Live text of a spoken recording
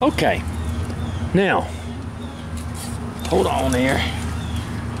Okay, now, hold on there.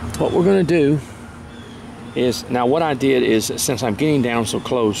 What we're gonna do is, now what I did is, since I'm getting down so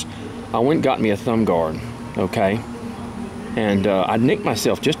close, I went and got me a thumb guard, okay? And I nicked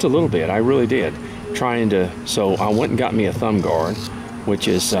myself just a little bit, I really did, trying to, so I went and got me a thumb guard, which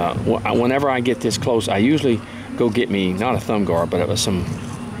is, whenever I get this close, I usually go get me, not a thumb guard, but it was some,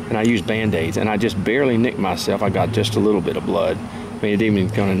 and I use Band-Aids, and I just barely nicked myself. I got just a little bit of blood. I mean, it didn't even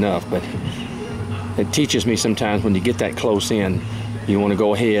come enough, but it teaches me sometimes when you get that close in, you want to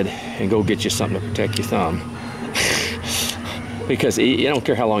go ahead and go get you something to protect your thumb. Because you don't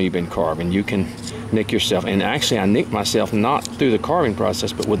care how long you've been carving, you can nick yourself. And actually, I nicked myself not through the carving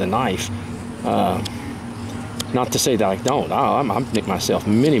process, but with a knife. Not to say that I don't. I've nicked myself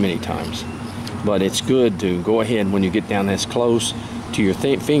many, many times. But it's good to go ahead when you get down this close to your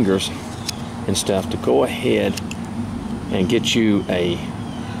fingers and stuff, to go ahead and get you a,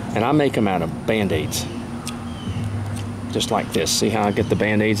 and I make them out of Band-Aids, just like this. See how I get the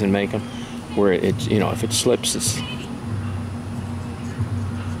Band-Aids and make them where it, you know, if it slips, it's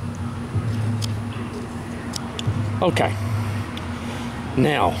okay.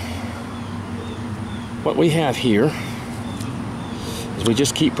 Now, what we have here is we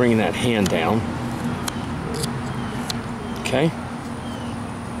just keep bringing that hand down, okay?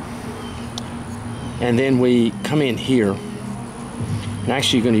 And then we come in here, and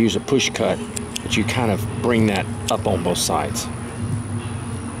actually you're going to use a push cut, but you kind of bring that up on both sides.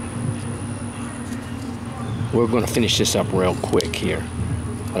 We're going to finish this up real quick here.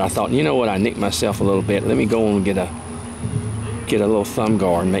 But I thought, you know what, I nicked myself a little bit. Let me go and get a little thumb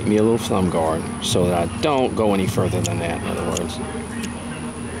guard, make me a little thumb guard, so that I don't go any further than that, in other words.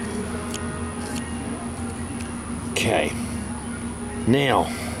 Okay.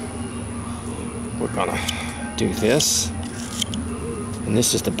 Now, we're gonna do this, and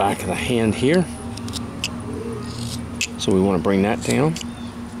this is the back of the hand here, so we want to bring that down.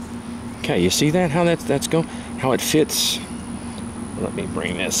 Okay, you see that, how that's going, how it fits. Let me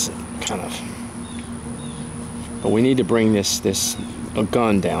bring this kind of, but we need to bring this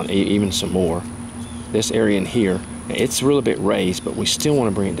gun down even some more. This area in here, it's a little bit raised, but we still want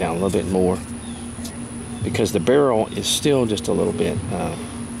to bring it down a little bit more, because the barrel is still just a little bit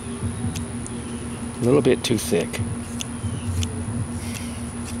too thick.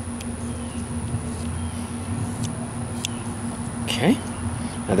 Okay,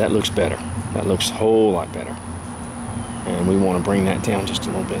 now that looks better. That looks a whole lot better. And we want to bring that down just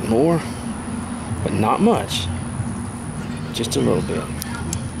a little bit more, but not much, just a little bit.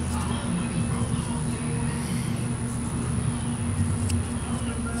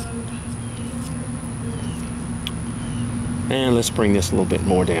 And let's bring this a little bit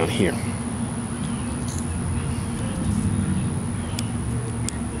more down here.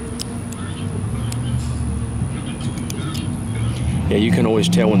 Yeah, you can always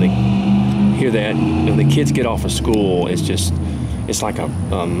tell when they hear that, when the kids get off of school, it's like a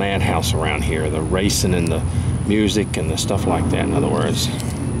madhouse around here. The racing and the music and the stuff like that, in other words.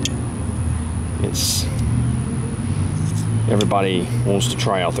 It's, everybody wants to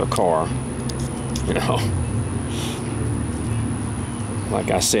try out their car, you know.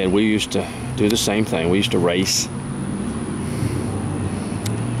 Like I said, we used to do the same thing. We used to race.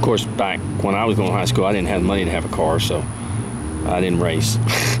 Of course, back when I was going to high school, I didn't have money to have a car, so I didn't race.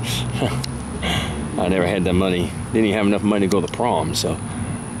 I never had the money. Didn't even have enough money to go to the prom, so.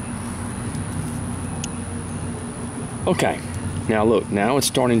 Okay, now look, now it's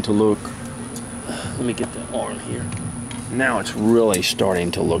starting to look, let me get the arm here. Now it's really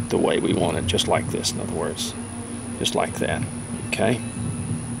starting to look the way we want it, just like this, in other words. Just like that, okay?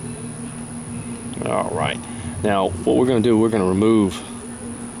 All right, now what we're gonna do, we're gonna remove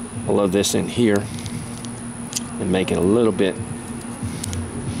all of this in here and make it a little bit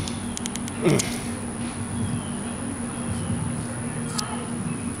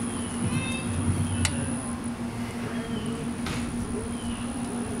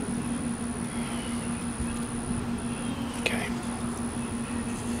okay.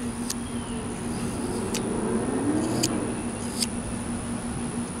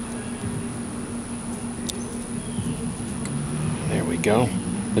 There we go.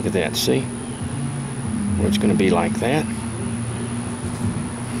 Look at that, see? Where it's going to be like that.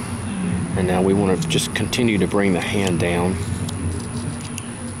 And now we want to just continue to bring the hand down.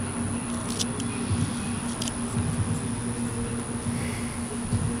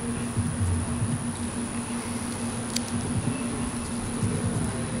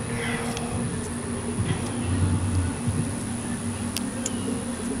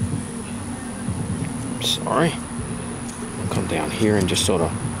 Sorry. I'll come down here and just sort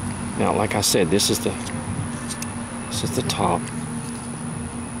of Now, like I said, this is the top.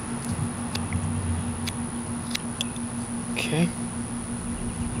 Okay.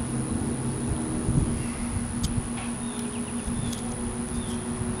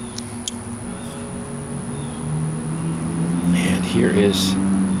 And here is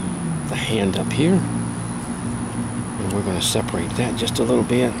the hand up here. And we're going to separate that just a little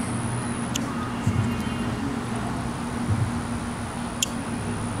bit.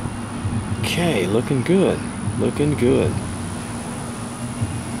 Okay, looking good. Looking good.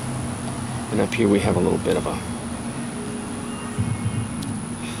 And up here we have a little bit of a...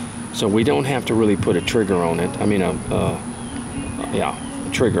 So we don't have to really put a trigger on it. I mean, a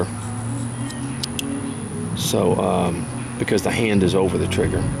trigger. So, because the hand is over the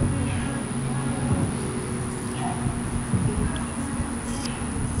trigger.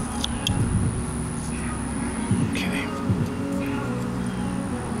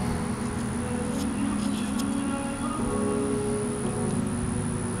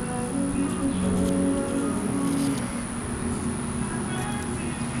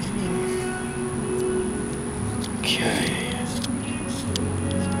 Okay.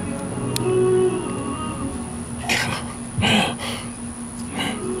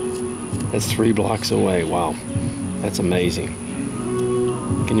 That's 3 blocks away. Wow, that's amazing.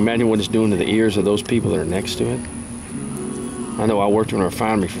 Can you imagine what it's doing to the ears of those people that are next to it? I know I worked in a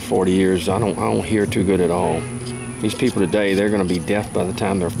refinery for 40 years. I don't hear too good at all. These people today, they're going to be deaf by the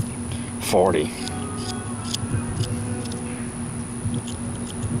time they're 40.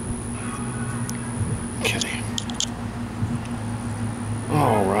 Okay.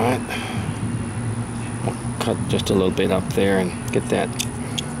 All right. I'll cut just a little bit up there and get that.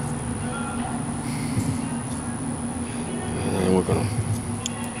 And we're going to...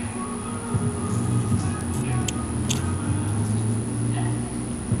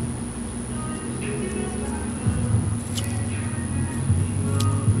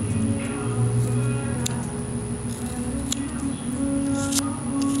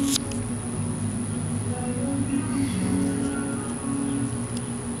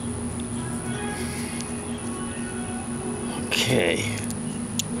 Okay,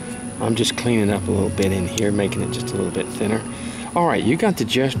 I'm just cleaning up a little bit in here, making it just a little bit thinner. All right, you got the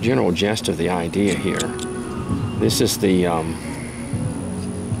general gist of the idea here. This is the, kind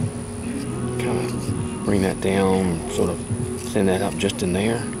of bring that down, sort of thin that up just in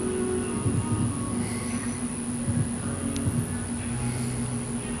there.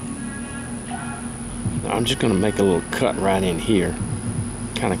 Now I'm just going to make a little cut right in here,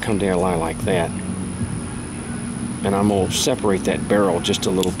 kind of come down a line like that. And I'm going to separate that barrel just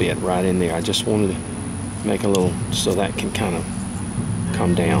a little bit right in there. I just wanted to make a little so that can kind of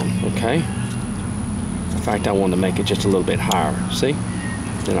come down, okay? In fact, I wanted to make it just a little bit higher, see?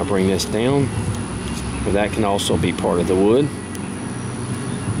 Then I bring this down, but that can also be part of the wood.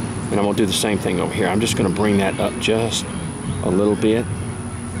 And I'm going to do the same thing over here. I'm just going to bring that up just a little bit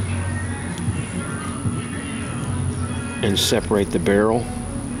and separate the barrel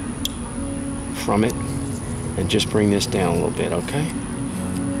from it. And just bring this down a little bit, okay?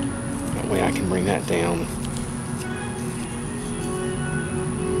 That way I can bring that down.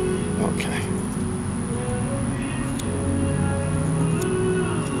 Okay.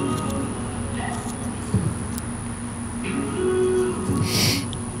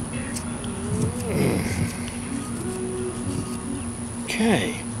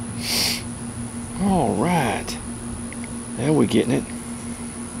 Okay. All right. Now we're getting it.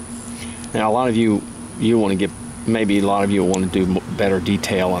 Now a lot of you want to get, maybe a lot of you want to do better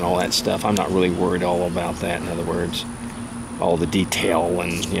detail and all that stuff. I'm not really worried all about that. In other words, all the detail,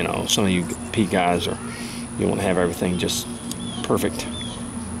 and you know, some of you P guys are, you want to have everything just perfect.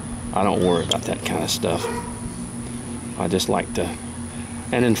 I don't worry about that kind of stuff. I just like to,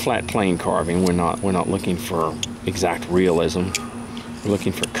 and in flat plane carving, we're not looking for exact realism. We're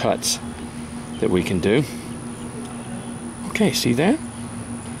looking for cuts that we can do. Okay, see that?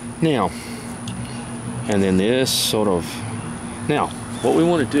 Now, and then this sort of, now what we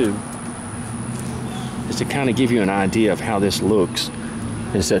want to do is to kind of give you an idea of how this looks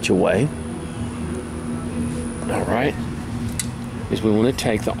in such a way. All right, is we want to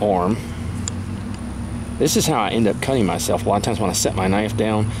take the arm. This is how I end up cutting myself. A lot of times when I set my knife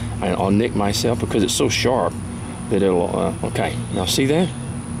down, I'll nick myself because it's so sharp that it'll, okay, now see that?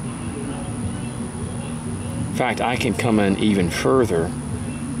 In fact, I can come in even further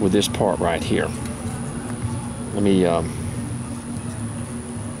with this part right here. Let me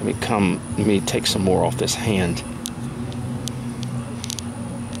take some more off this hand.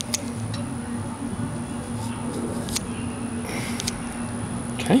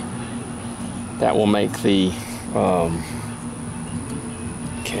 Okay. That will make the,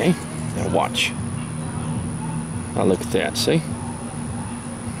 okay, now watch. Now look at that, see?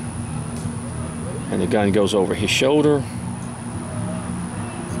 And the gun goes over his shoulder.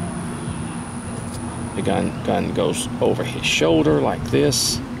 The gun goes over his shoulder like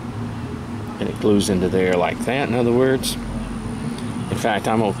this. And it glues into there like that, in other words. In fact,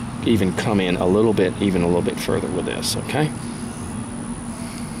 I'm going to even come in a little bit further with this, okay?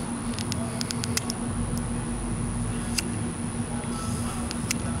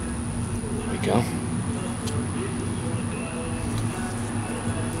 There we go.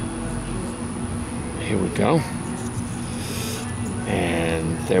 Here we go.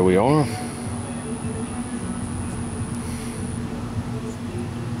 And there we are.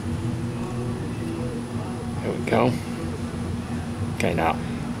 There we go. Okay, now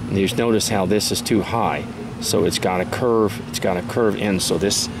you just notice how this is too high, so it's got a curve in, so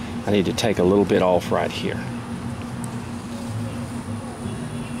this I need to take a little bit off right here.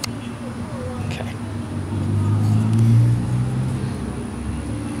 Okay.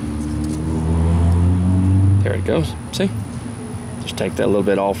 There it goes. See? Just take that little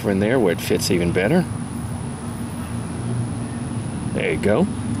bit off in there where it fits even better. There you go.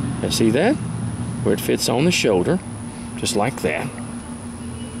 You see that? Where it fits on the shoulder, just like that.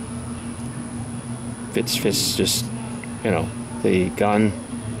 Fits just, you know, the gun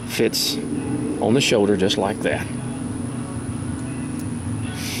fits on the shoulder just like that.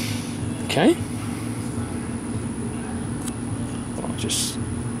 Okay. I'll just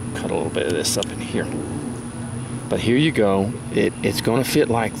cut a little bit of this up in here. But here you go. It's going to fit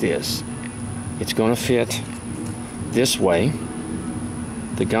like this. It's going to fit this way.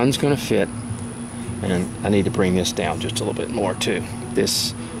 The gun's going to fit. And I need to bring this down just a little bit more too.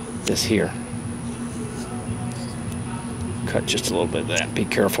 This here. Cut just a little bit of that. Be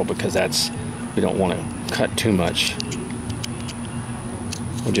careful because we don't want to cut too much.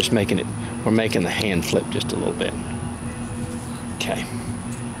 We're making the hand flip just a little bit. Okay.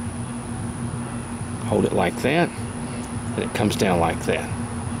 Hold it like that, and it comes down like that.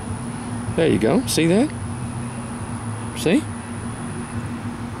 There you go. See that? See?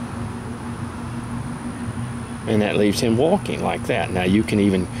 And that leaves him walking like that. Now you can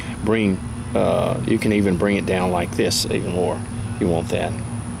even bring it down like this even more. You want that?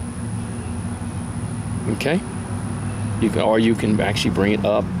 Okay. You can actually bring it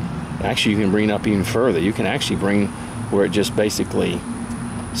up. Actually, you can bring it up even further. You can actually bring where it just basically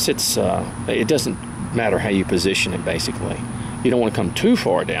sits. It doesn't matter how you position it. Basically, you don't want to come too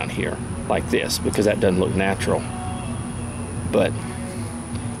far down here like this because that doesn't look natural. But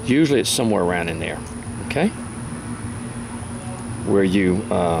usually it's somewhere around in there. Okay. Where you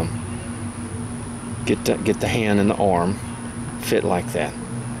get the hand and the arm fit like that.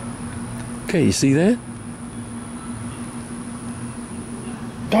 Okay, you see that?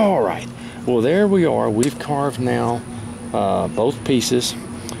 All right. Well, there we are. We've carved now both pieces.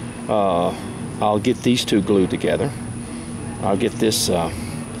 I'll get these two glued together. I'll get this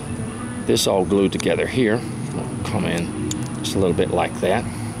all glued together here. I'll come in just a little bit like that.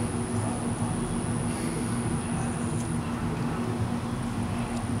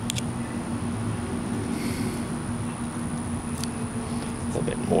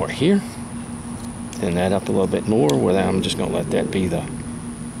 More here, thin that up a little bit more. Where I'm just going to let that be the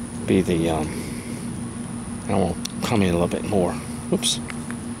I want to come in a little bit more. Oops,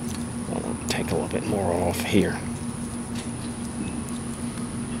 I'll take a little bit more off here.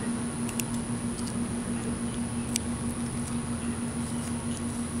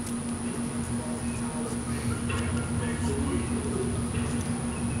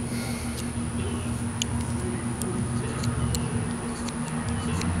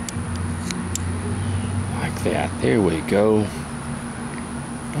 That. There we go.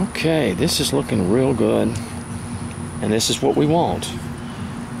 Okay, this is looking real good, and this is what we want.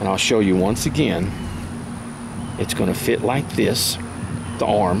 And I'll show you once again. It's going to fit like this, the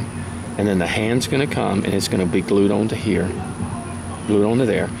arm, and then the hand's going to come and it's going to be glued onto here, glued onto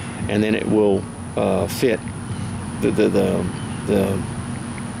there, and then it will fit. The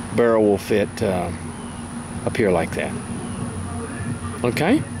barrel will fit up here like that.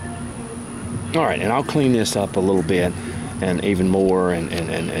 Okay. All right, and I'll clean this up a little bit, and even more,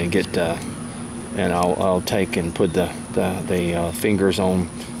 and get, and I'll take and put the fingers on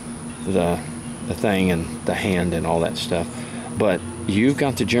the thing and the hand and all that stuff. But you've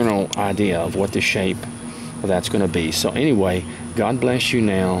got the general idea of what the shape of that's going to be. So anyway, God bless you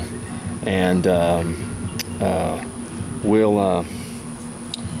now, and we'll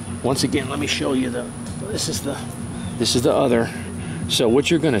once again let me show you this is the other. So what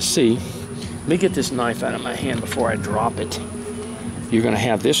you're going to see. Let me get this knife out of my hand before I drop it. You're going to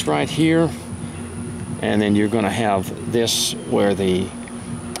have this right here, and then you're going to have this where the,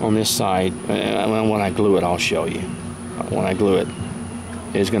 on this side, when I glue it, I'll show you. When I glue it,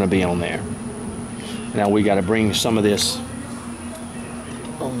 it's going to be on there. Now we got to bring some of this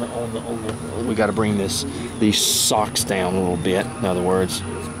we got to bring these socks down a little bit. In other words,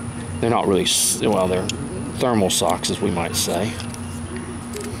 they're not really, well, they're thermal socks, as we might say.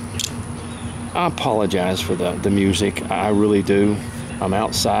 I apologize for the music. I really do. I'm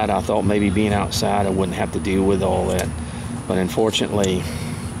outside. I thought maybe being outside I wouldn't have to deal with all that, but unfortunately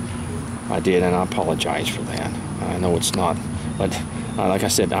I did, and I apologize for that. I know it's not, but like I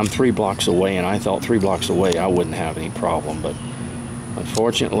said, I'm 3 blocks away, and I thought 3 blocks away I wouldn't have any problem, but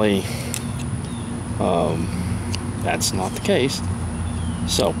unfortunately that's not the case.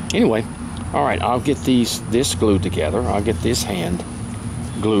 So anyway, all right, I'll get this glued together. I'll get this hand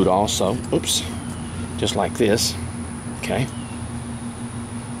glued also. Oops, just like this. Okay,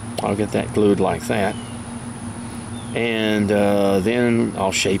 I'll get that glued like that, and then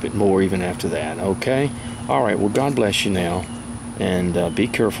I'll shape it more even after that. Okay, all right, well, God bless you now, and be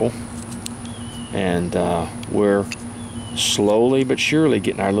careful. And we're slowly but surely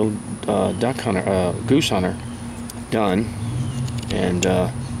getting our little goose hunter done and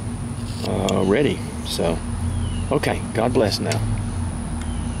ready. So okay, God bless now.